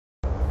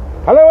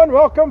Hello and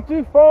welcome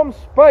to Farm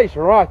Space.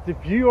 Right, if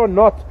you are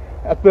not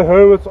at the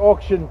Hurwitz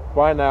auction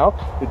by now,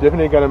 you're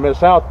definitely going to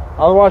miss out.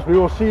 Otherwise, we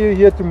will see you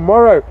here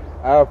tomorrow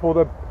for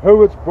the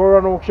Hurwitz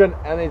Boran auction,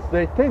 and it's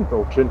their 10th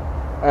auction.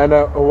 And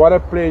what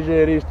a pleasure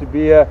it is to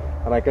be here.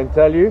 And I can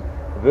tell you,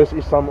 this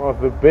is some of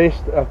the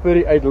best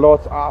 38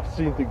 lots I've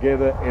seen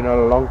together in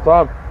a long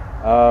time.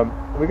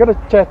 We're going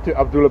to chat to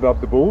Abdul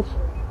about the bulls,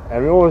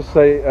 and we always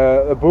say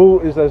a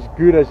bull is as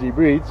good as he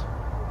breeds.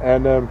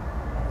 And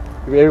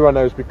everyone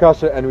knows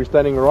Picasso, and we're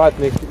standing right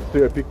next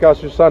to a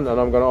Picasso son, and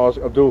I'm going to ask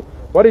Abdul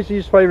what is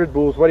his favorite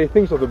bulls, what he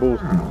thinks of the bulls,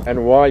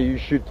 and why you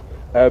should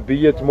be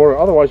here tomorrow.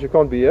 Otherwise you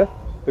can't be here.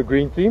 The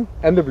green team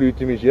and the blue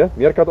team is here,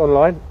 Meerkat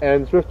Online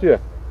and Swift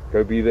here.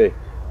 Go be there.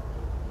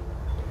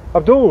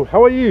 Abdul,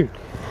 how are you?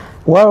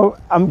 Well,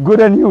 I'm good,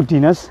 and you,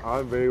 Tinus?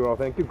 I'm very well,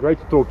 thank you. Great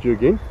to talk to you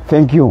again.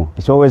 Thank you.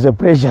 It's always a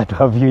pleasure to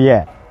have you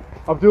here.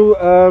 Abdul,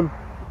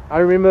 I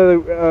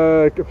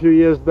remember a few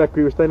years back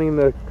we were standing in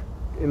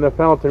the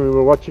fountain. We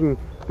were watching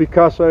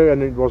Picasso,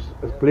 and it was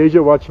a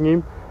pleasure watching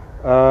him.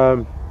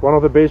 One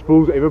of the best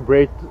bulls ever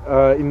bred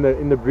in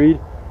the breed.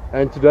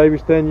 And today we're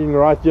standing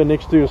right here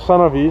next to a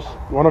son of his,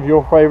 one of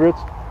your favorites.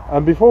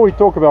 And before we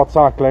talk about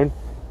Cyclone,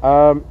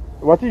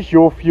 what is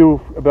your view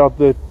about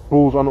the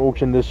bulls on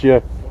auction this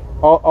year?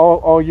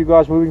 Are you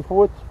guys moving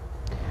forward?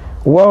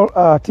 Well,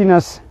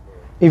 Tinus,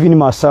 even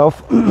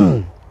myself,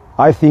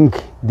 I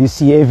think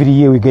this year, every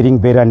year we're getting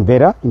better and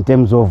better in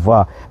terms of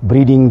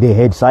breeding the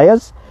head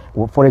sires.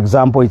 For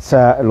example, it's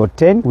lot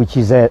 10, which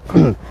is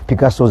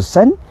Picasso's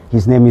son.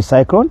 His name is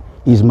Cyclone.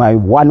 He's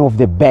one of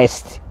the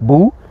best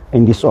bull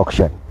in this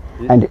auction.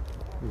 And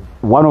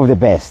one of the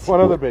best.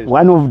 One of the best.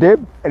 One of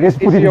them. Let's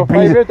put is it your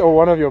favorite or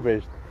one of your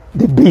best?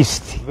 The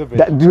beast. The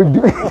best.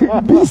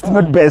 Beast,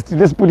 not best.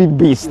 Let's put it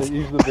beast.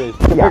 He's the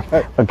best. Yeah.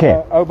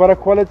 Okay. But a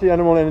quality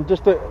animal, and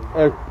just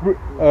a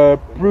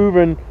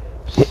proven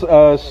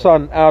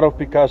son out of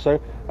Picasso,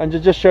 and it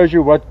just shows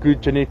you what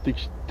good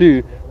genetics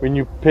do when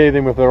you pair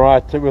them with the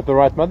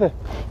right mother.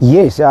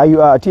 Yes,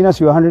 Tinus,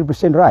 you're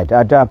 100% right.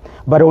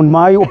 But on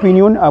my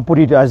opinion, I put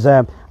it as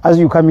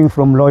you're coming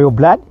from loyal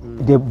blood,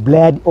 the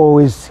blood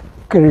always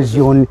carries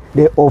on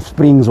the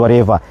offsprings,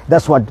 whatever.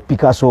 That's what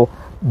Picasso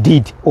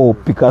did, or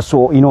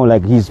Picasso,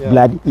 like his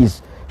blood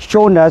is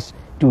shown us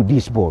to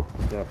this bull.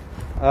 Yeah.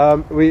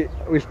 We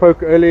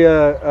spoke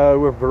earlier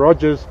with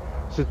Rogers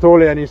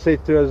Sitole, and he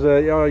said to us,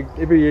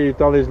 every year you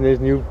tell us there's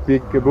new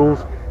big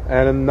bulls,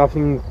 and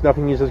nothing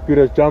is as good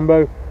as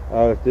Jumbo.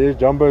 There's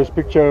Jumbo's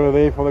picture over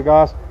there for the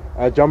guys.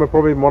 Jumbo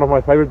probably one of my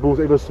favorite bulls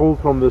ever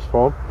sold from this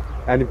farm.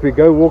 And if we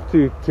go walk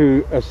to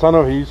a son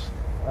of his,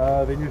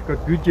 then you've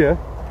got Goodyear.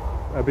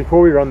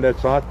 Before we run that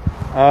side,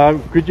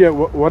 Goodyear,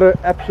 what an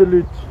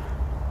absolute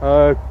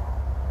hell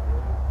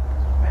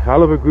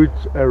of a good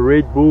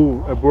red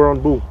bull, a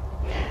Boran bull.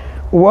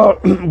 Well,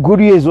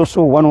 Goodyear is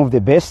also one of the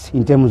best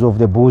in terms of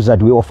the bulls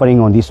that we're offering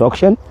on this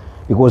auction,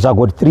 because I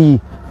got three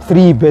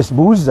best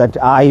bulls that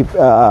I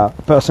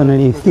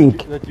personally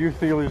think that you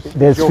feel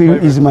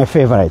is my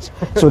favorites.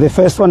 So the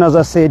first one, as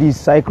I said, is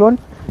Cyclone.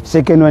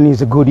 Second one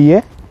is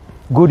Goodyear.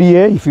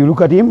 Goodyear, if you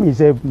look at him, is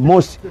the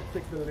most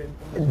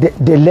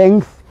the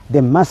length,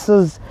 the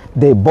muscles,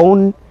 the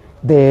bone,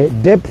 the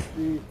depth,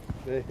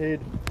 the head,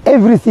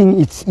 everything.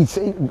 It's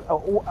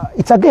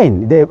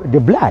again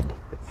the blood.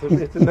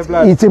 It's in the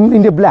blood. It's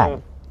in the blood. Yeah.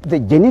 The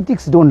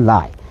genetics don't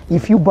lie.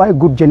 If you buy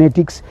good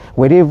genetics,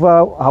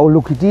 whatever how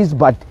look it is,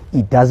 but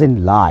it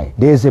doesn't lie.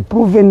 There's a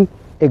proven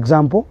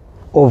example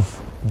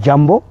of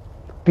Jumbo.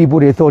 People,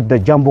 they thought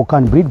that Jumbo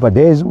can't breed, but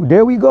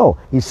there we go.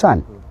 His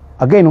son,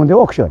 again on the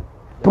auction,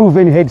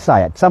 proven head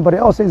sire. Somebody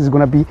else says it's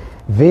going to be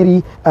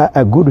very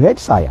a good head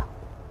sire.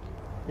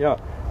 Yeah.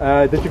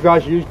 Did you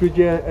guys use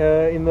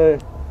Goodyear in the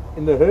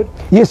herd?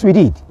 Yes, we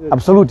did. Yes.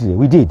 Absolutely,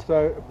 we did.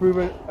 So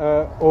proven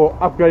or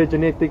upgraded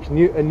genetics,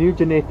 new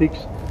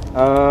genetics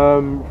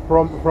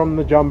from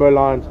the Jumbo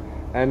lines,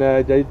 and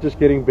they're just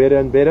getting better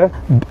and better.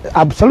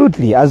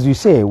 Absolutely, as you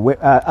say,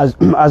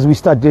 as we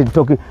started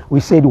talking,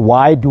 we said,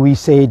 why do we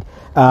say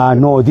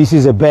no? This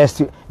is the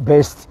best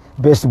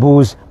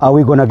bulls. Are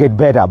we gonna get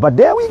better? But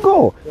there we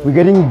go. Yeah. We're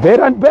getting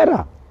better and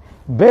better.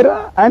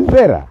 Better and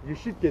better. You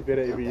should get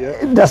better every year.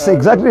 That's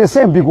exactly the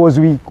same, because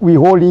we're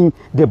holding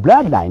the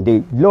bloodline,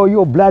 the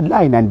loyal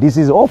bloodline, and this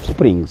is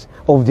offsprings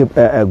of the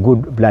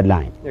good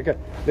bloodline. Okay,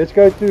 let's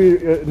go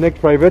to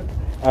next favorite.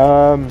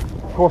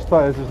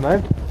 Costa is his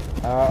name.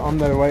 On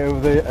the way over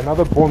there,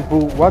 another Bond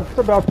bull. What's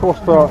about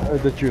Costa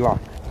that you like?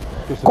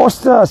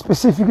 Costa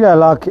specifically, I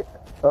like.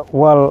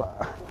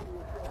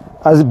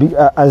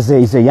 As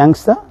he's a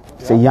youngster,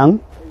 he's a young.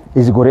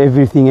 He's got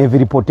everything,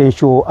 every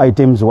potential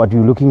items what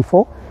you're looking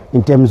for.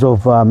 In terms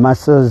of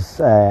muscles,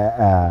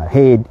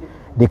 head,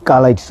 the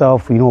color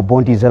itself,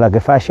 Bonti is like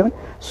a fashion.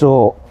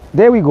 So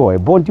there we go, a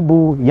Bonti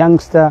bull,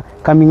 youngster,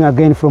 coming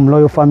again from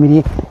loyal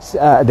family.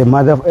 The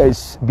mother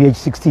is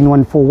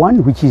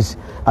BH16141, which is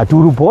a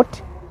Turu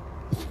bot.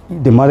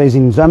 The mother is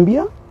in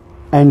Zambia,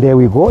 and there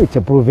we go. It's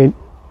a proven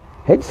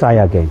head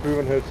sire again.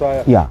 Proven head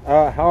sire. Yeah.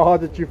 How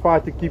hard did you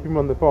fight to keep him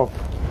on the farm?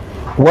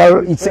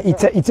 Well,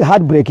 it's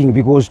heartbreaking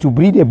because to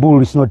breed a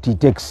bull is not, it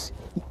takes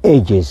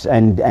ages,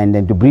 and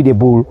to breed a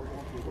bull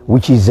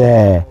which is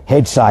a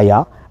head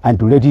sire and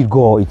to let it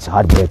go, it's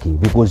heartbreaking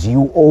because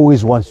you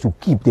always want to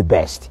keep the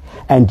best,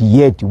 and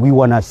yet we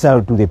want to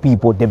sell to the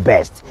people the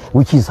best,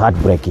 which is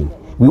heartbreaking.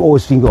 We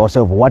always think to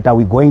ourselves, what are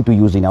we going to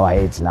use in our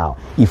heads now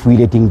if we're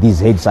letting these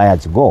head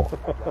sires go?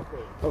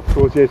 Of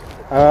course, yes.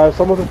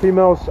 Some of the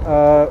females,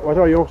 what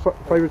are your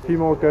favorite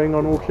females going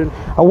on auction?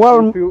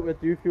 Well, do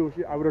you feel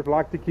I would have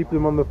liked to keep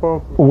them on the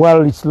farm?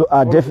 Well, it's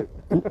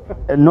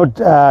not,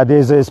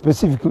 there's a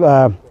specific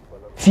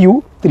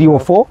few, 3 or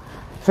 4.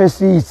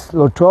 Firstly, it's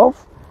lot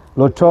 12,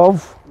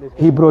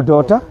 Hebrew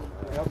daughter.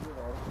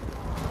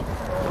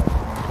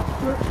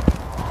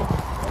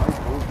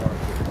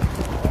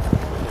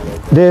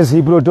 There's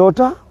Hebrew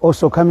daughter,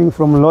 also coming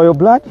from loyal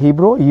blood.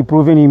 Hebrew, he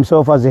proven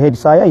himself as a head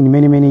sire in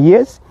many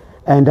years.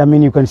 And I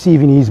mean, you can see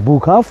even his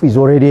book half is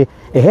already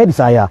a head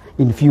sire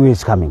in few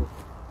years coming.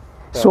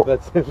 So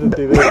that's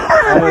definitely there.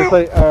 And I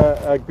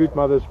say good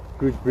mothers,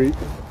 good breeds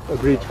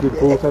good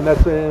bulls, and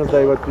that's the end of the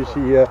day what we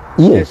see here.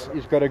 Yes,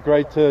 he's got a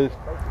great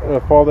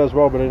father as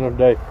well, but at the end of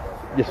the day,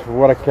 yes,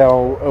 what a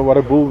cow, what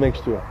a bull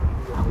next to her.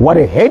 What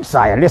a head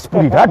sire, let's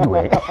put it that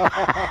way.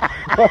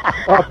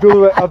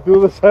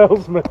 Abdul the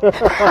salesman.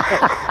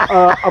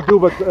 Abdul,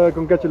 but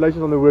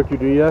congratulations on the work you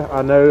do here.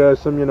 I know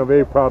Simeon are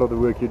very proud of the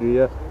work you do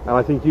here, and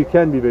I think you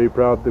can be very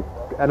proud. The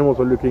animals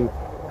are looking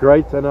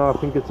great, and I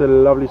think it's a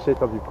lovely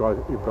setup you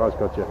guys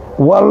got here.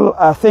 Well,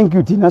 thank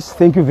you, Tinus.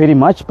 Thank you very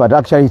much. But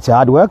actually, it's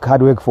hard work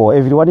for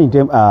everyone. In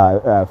term,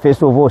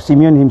 first of all,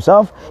 Simeon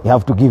himself, you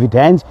have to give it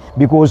hands,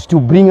 because to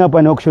bring up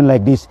an auction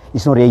like this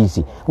is not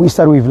easy. We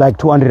start with like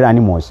 200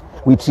 animals.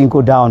 We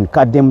single down,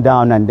 cut them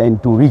down, and then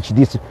to reach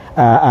this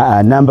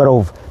number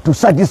of, to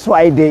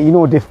satisfy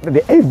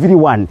the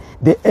everyone,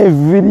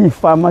 every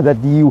farmer that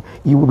you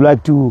would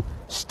like to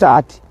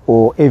start,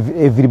 or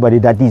everybody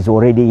that is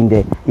already in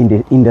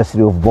the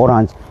industry of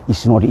Borans.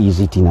 It's not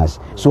easy, Tinus.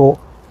 So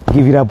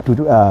give it up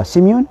to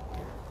Simeon.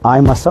 I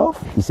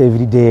myself, it's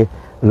every day,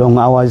 long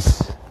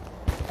hours,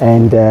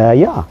 and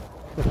yeah.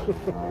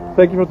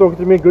 Thank you for talking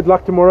to me. Good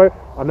luck tomorrow.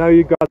 I know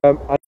you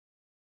got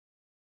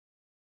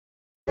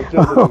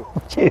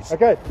Cheers.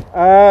 Okay,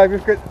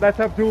 that's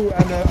Abdul,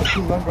 and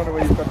Abdul, don't run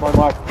away, you've got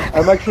my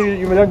mic. Make sure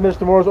you don't miss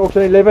tomorrow's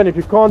auction 11. If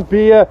you can't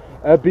be here,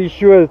 be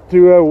sure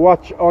to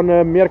watch on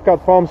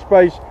Meerkat Farm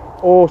Space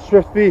or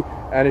Swiftby.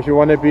 And if you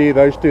want to be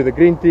those two, the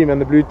green team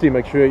and the blue team,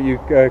 make sure you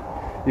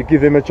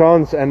give them a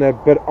chance and a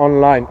bit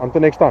online.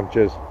 Until next time,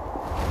 cheers.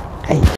 Hey.